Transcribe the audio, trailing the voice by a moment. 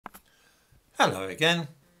Hello again.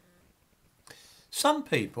 Some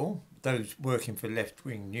people, those working for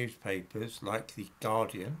left-wing newspapers like The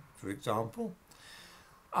Guardian, for example,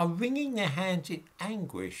 are wringing their hands in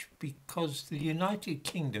anguish because the United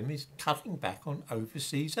Kingdom is cutting back on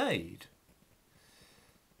overseas aid.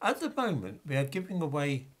 At the moment, we are giving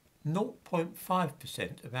away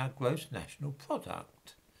 0.5% of our gross national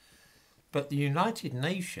product, but the United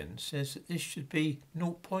Nations says that this should be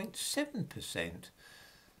 0.7%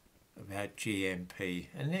 of our GMP,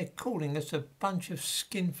 and they're calling us a bunch of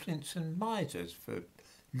skinflints and misers for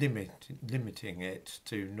limiting it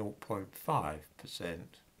to 0.5%.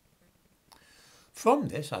 From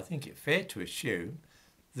this, I think it's fair to assume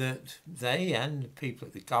that they and the people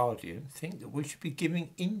at The Guardian think that we should be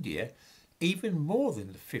giving India even more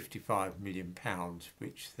than the £55 million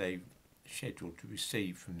which they've scheduled to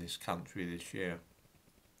receive from this country this year.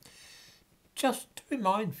 Just to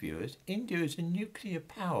remind viewers, India is a nuclear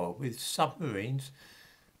power with submarines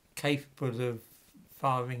capable of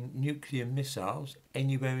firing nuclear missiles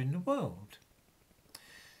anywhere in the world.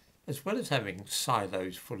 As well as having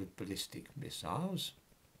silos full of ballistic missiles.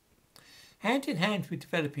 Hand in hand with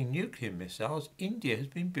developing nuclear missiles, India has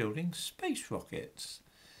been building space rockets.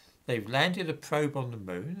 They've landed a probe on the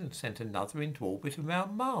moon and sent another into orbit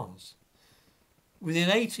around Mars.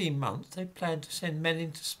 Within 18 months, they plan to send men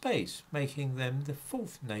into space, making them the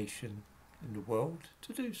fourth nation in the world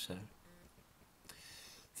to do so.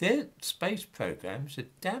 Their space programs are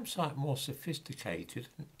damn sight more sophisticated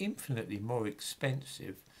and infinitely more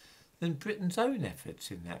expensive than Britain's own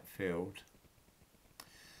efforts in that field.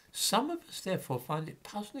 Some of us therefore find it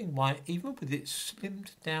puzzling why, even with its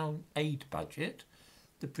slimmed down aid budget,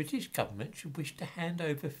 the British government should wish to hand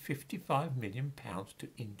over £55 million to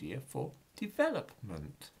India for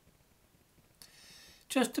development.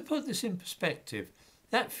 Just to put this in perspective,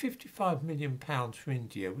 that £55 million for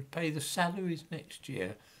India would pay the salaries next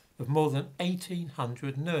year of more than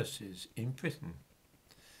 1,800 nurses in Britain.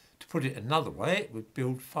 To put it another way, it would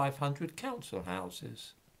build 500 council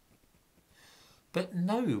houses. But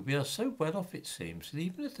no, we are so well off, it seems, that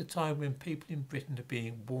even at a time when people in Britain are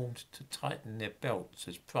being warned to tighten their belts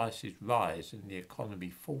as prices rise and the economy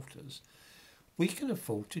falters, we can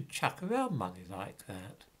afford to chuck around money like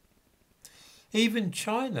that. Even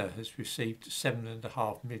China has received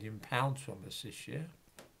 £7.5 million from us this year.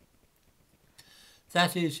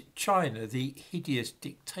 That is China, the hideous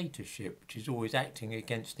dictatorship which is always acting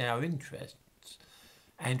against our interests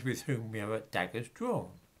and with whom we are at daggers drawn.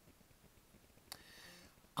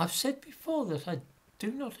 I've said before that I do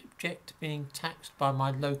not object to being taxed by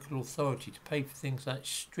my local authority to pay for things like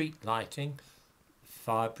street lighting,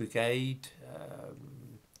 fire brigade,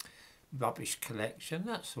 rubbish collection,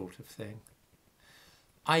 that sort of thing.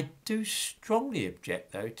 I do strongly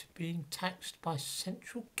object, though, to being taxed by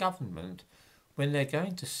central government when they're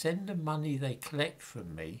going to send the money they collect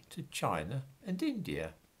from me to China and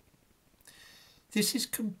India. This is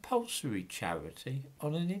compulsory charity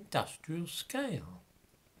on an industrial scale.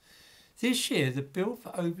 This year, the bill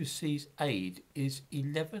for overseas aid is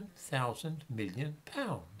 £11,000 million.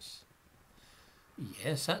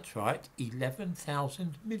 Yes, that's right,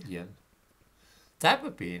 11,000 million. That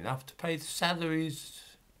would be enough to pay the salaries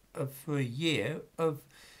for a year of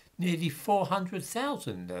nearly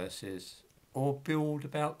 400,000 nurses, or build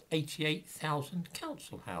about 88,000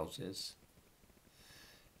 council houses.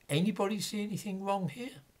 Anybody see anything wrong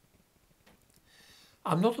here?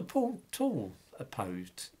 I'm not at all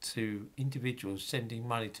opposed to individuals sending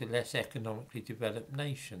money to less economically developed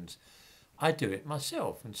nations. I do it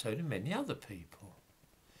myself, and so do many other people.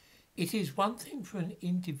 It is one thing for an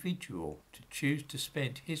individual to choose to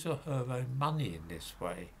spend his or her own money in this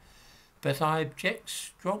way, but I object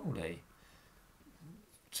strongly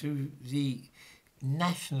to the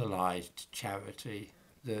nationalised charity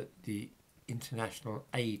that the international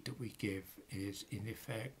aid that we give is in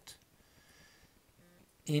effect.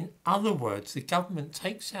 In other words, the government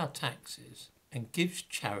takes our taxes and gives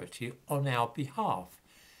charity on our behalf,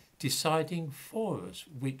 deciding for us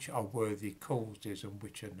which are worthy causes and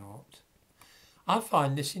which are not. I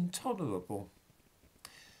find this intolerable.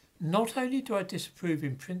 Not only do I disapprove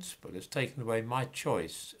in principle as taking away my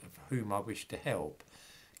choice of whom I wish to help,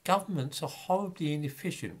 governments are horribly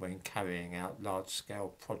inefficient when carrying out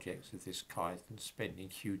large-scale projects of this kind and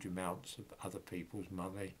spending huge amounts of other people's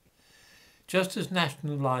money. Just as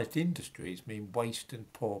nationalised industries mean waste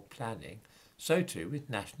and poor planning, so too with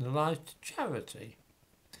nationalised charity.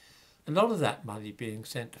 A lot of that money being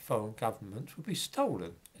sent to foreign governments will be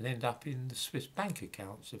stolen and end up in the Swiss bank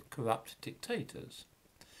accounts of corrupt dictators.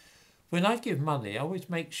 When I give money, I always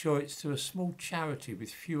make sure it's through a small charity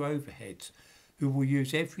with few overheads, who will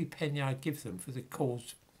use every penny I give them for the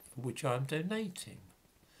cause for which I am donating.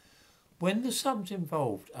 When the sums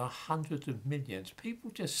involved are hundreds of millions, people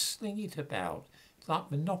just sling it about. It's like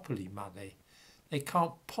monopoly money. They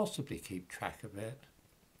can't possibly keep track of it.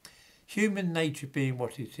 Human nature being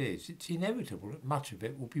what it is, it's inevitable that much of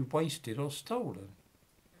it will be wasted or stolen.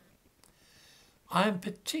 I am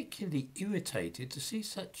particularly irritated to see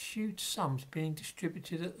such huge sums being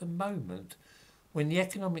distributed at the moment when the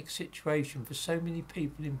economic situation for so many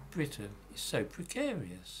people in Britain is so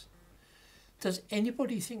precarious. Does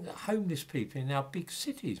anybody think that homeless people in our big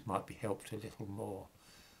cities might be helped a little more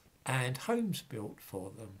and homes built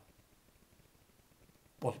for them?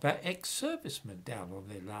 What about ex-servicemen down on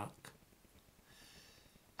their luck?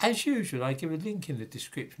 As usual, I give a link in the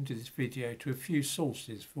description to this video to a few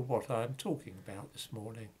sources for what I am talking about this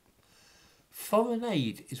morning. Foreign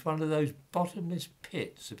aid is one of those bottomless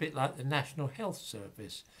pits, a bit like the National Health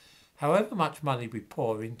Service. However much money we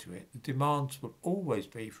pour into it, the demands will always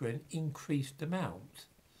be for an increased amount.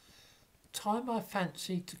 Time I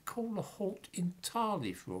fancy to call a halt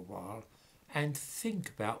entirely for a while and think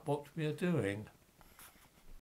about what we are doing.